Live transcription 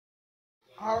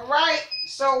All right,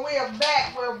 so we are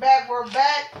back. We're back.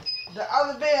 The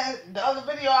other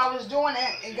video I was doing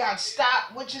it got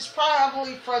stopped, which is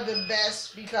probably for the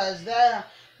best because that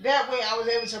way I was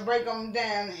able to break them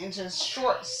down into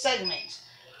short segments.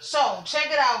 So check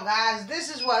it out, guys.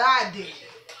 This is what I did.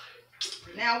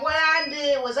 Now what I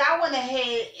did was I went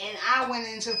ahead and I went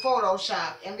into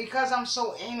Photoshop, and because I'm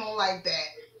so anal like that,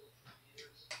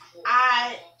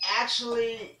 I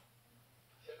actually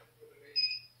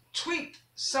tweaked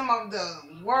some of the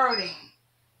wording,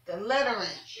 the lettering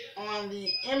on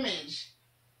the image,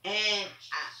 and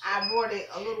I brought it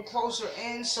a little closer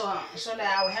in so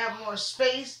that I would have more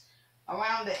space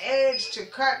around the edge to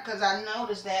cut, because I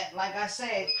noticed that, like I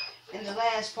said in the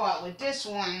last part with this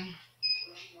one,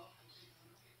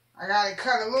 I got it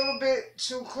cut a little bit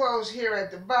too close here at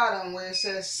the bottom where it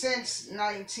says since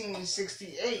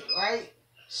 1968, right?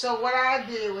 So what I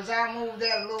did was I moved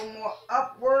that a little more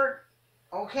upward.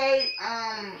 Okay,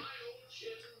 and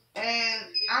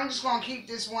I'm just gonna keep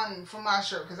this one for my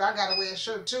shirt because I gotta wear a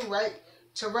shirt too, right?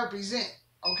 To represent.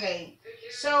 Okay,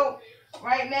 so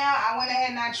right now I went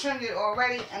ahead and I trimmed it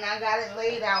already, and I got it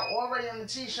laid out already on the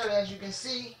t-shirt, as you can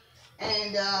see,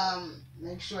 and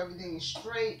make sure everything is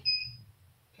straight.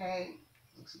 Okay,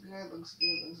 looks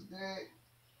good.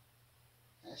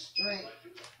 That's straight.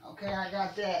 Okay, I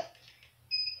got that.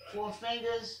 4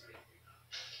 fingers.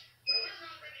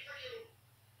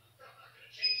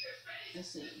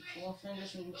 Let's see, 4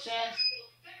 fingers from the chest.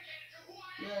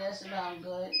 Yeah, that's about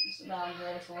good. It's about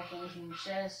good, 4 fingers from the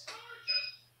chest.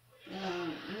 You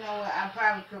know what, I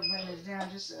probably could bring this down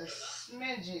just a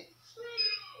smidget.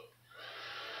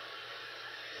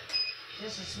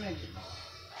 Just a smidget.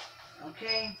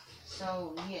 Okay,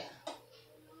 so yeah.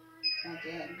 Got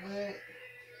that good.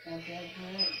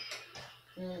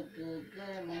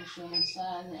 Good. Make sure my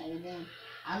size and everything.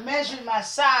 I measured my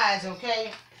size,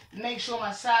 okay? Make sure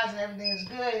my size and everything is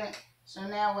good. So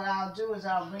now what I'll do is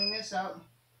I'll bring this up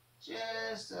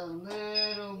just a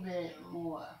little bit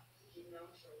more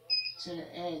to the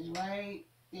edge, right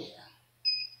there.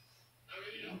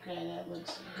 Okay, that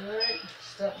looks good.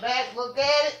 Step back, look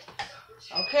at it.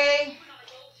 Okay.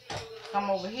 Come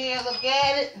over here, look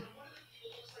at it.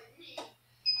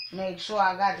 Make sure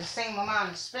I got the same amount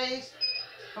of space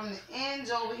from the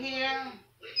ends over here.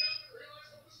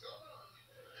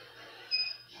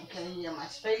 Okay, yeah, my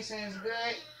spacing is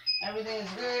good. Everything is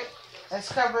good.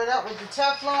 Let's cover it up with the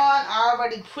Teflon. I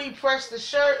already pre-pressed the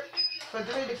shirt for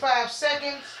 3 to 5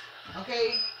 seconds.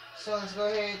 Okay, so let's go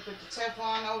ahead and put the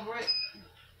Teflon over it.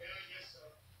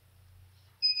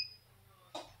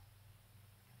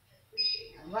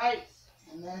 Alright,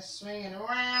 and let's swing it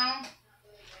around.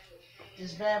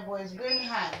 This bad boy is good and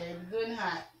hot, baby. Good and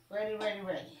hot. Ready.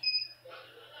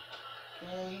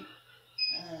 Okay.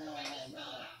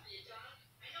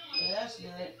 Yeah, that's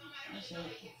good. That's it.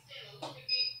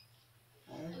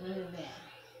 Let's put it down.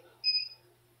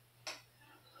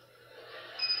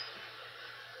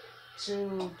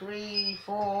 2, 3,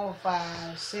 4,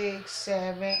 5, 6,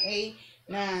 7, 8,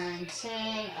 9,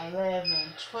 10,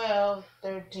 11, 12,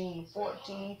 13,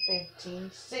 14,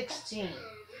 15, 16.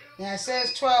 Now it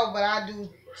says 12, but I do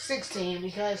 16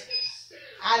 because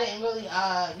I didn't really,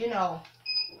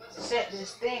 set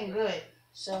this thing good.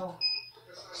 So,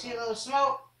 see a little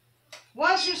smoke?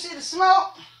 Once you see the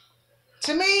smoke,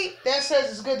 to me, that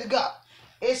says it's good to go.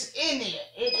 It's in there.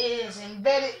 It is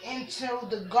embedded into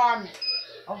the garment,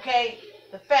 okay?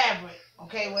 The fabric,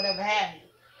 okay? Whatever have you.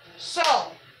 So,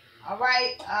 all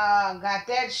right, got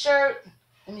that shirt.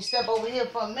 Let me step over here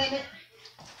for a minute.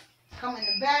 Come in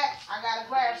the back. I got to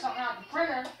grab something out the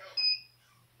printer.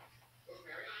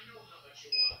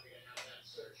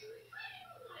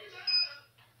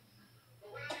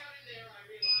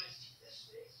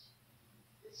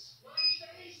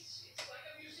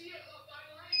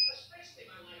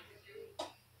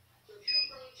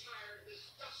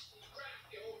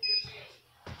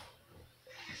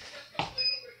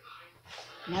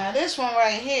 Now this one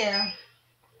right here,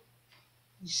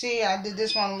 you see I did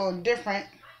this one a little different.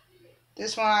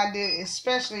 This one I did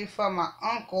especially for my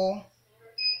uncle.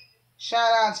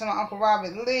 Shout out to my Uncle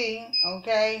Robert Lee,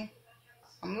 okay?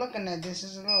 I'm looking at this,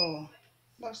 it's a little,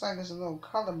 looks like it's a little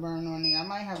color burn on there. I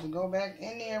might have to go back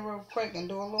in there real quick and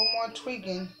do a little more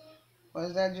tweaking. Or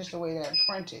is that just the way that I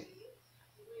printed?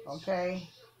 Okay.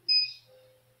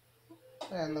 What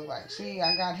that look like? See,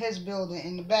 I got his building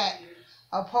in the back,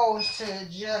 opposed to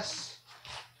just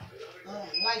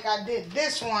like I did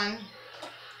this one,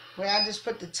 where I just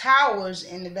put the towers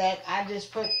in the back. I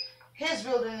just put his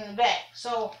building in the back.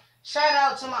 So shout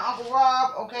out to my Uncle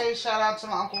Rob, okay? Shout out to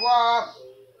my Uncle Rob,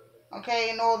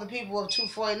 okay? And all the people of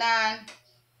 249,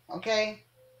 okay?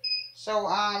 So,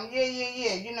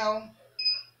 yeah, you know,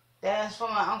 that's for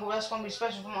my uncle. That's going to be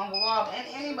special for my Uncle Rob and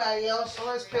anybody else. So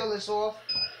let's peel this off.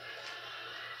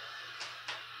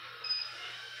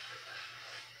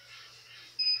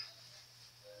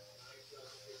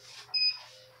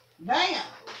 Bam!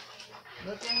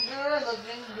 Looking good,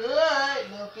 looking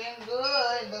good, looking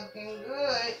good, looking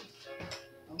good.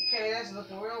 Okay, that's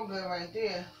looking real good right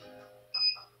there.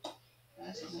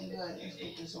 That's looking good. Let's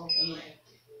get this off of here.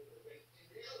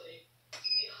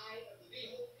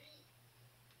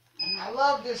 And I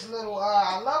love this little,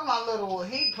 I love my little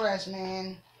heat press,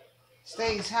 man.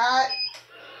 Stays hot.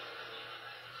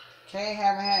 Okay,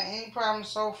 haven't had any problems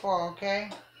so far,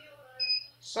 okay?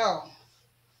 So,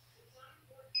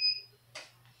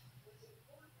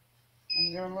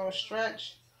 give it a little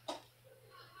stretch.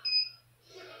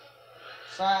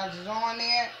 Sides is on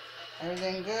there.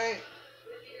 Everything good.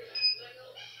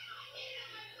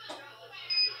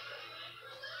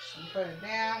 So put it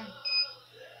down.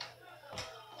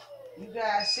 You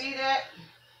guys see that?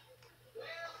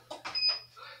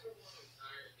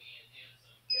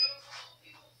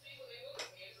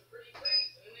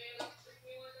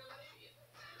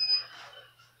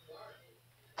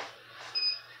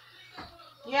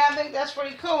 Yeah, I think that's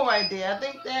pretty cool right there. I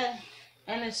think that,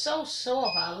 and it's so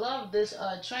soft. I love this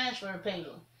transfer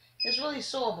paper. It's really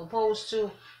soft opposed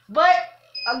to, but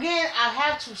again, I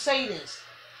have to say this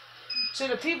to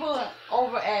the people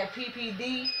over at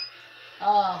PPD,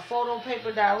 Photo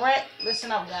Paper Direct.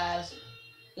 Listen up, guys.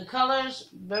 The colors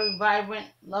very vibrant.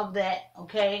 Love that.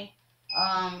 Okay.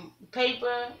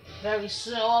 Paper very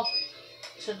soft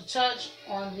to the touch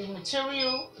on the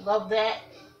material. Love that.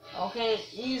 Okay,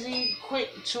 easy, quick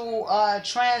to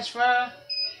transfer.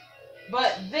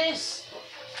 But this,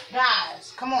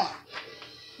 guys, come on.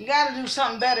 You gotta do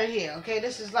something better here, okay?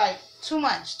 This is like too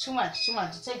much.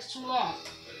 It takes too long.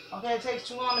 Okay, it takes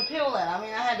too long to peel that. I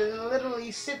mean, I had to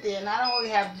literally sit there, and I don't really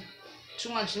have too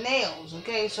much nails,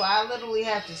 okay? So I literally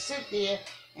have to sit there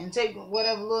and take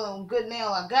whatever little good nail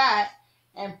I got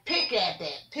and pick at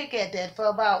that for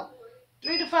about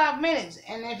 3 to 5 minutes.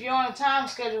 And if you're on a time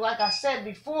schedule, like I said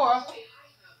before,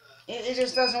 it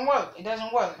just doesn't work. It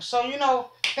doesn't work. So, you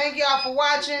know, thank y'all for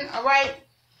watching. All right.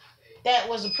 That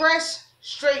was the press,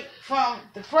 straight from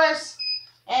the press.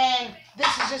 And this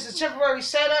is just a temporary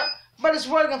setup, but it's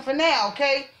working for now,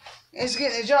 okay? It's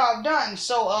getting the job done.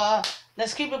 So,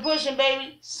 let's keep it pushing,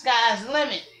 baby. Sky's the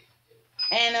limit.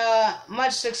 And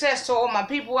much success to all my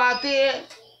people out there.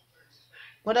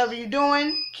 Whatever you're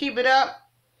doing, keep it up.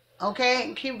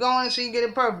 Okay, keep going until you get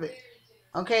it perfect.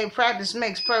 Okay, practice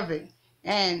makes perfect.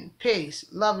 And peace.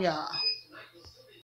 Love y'all.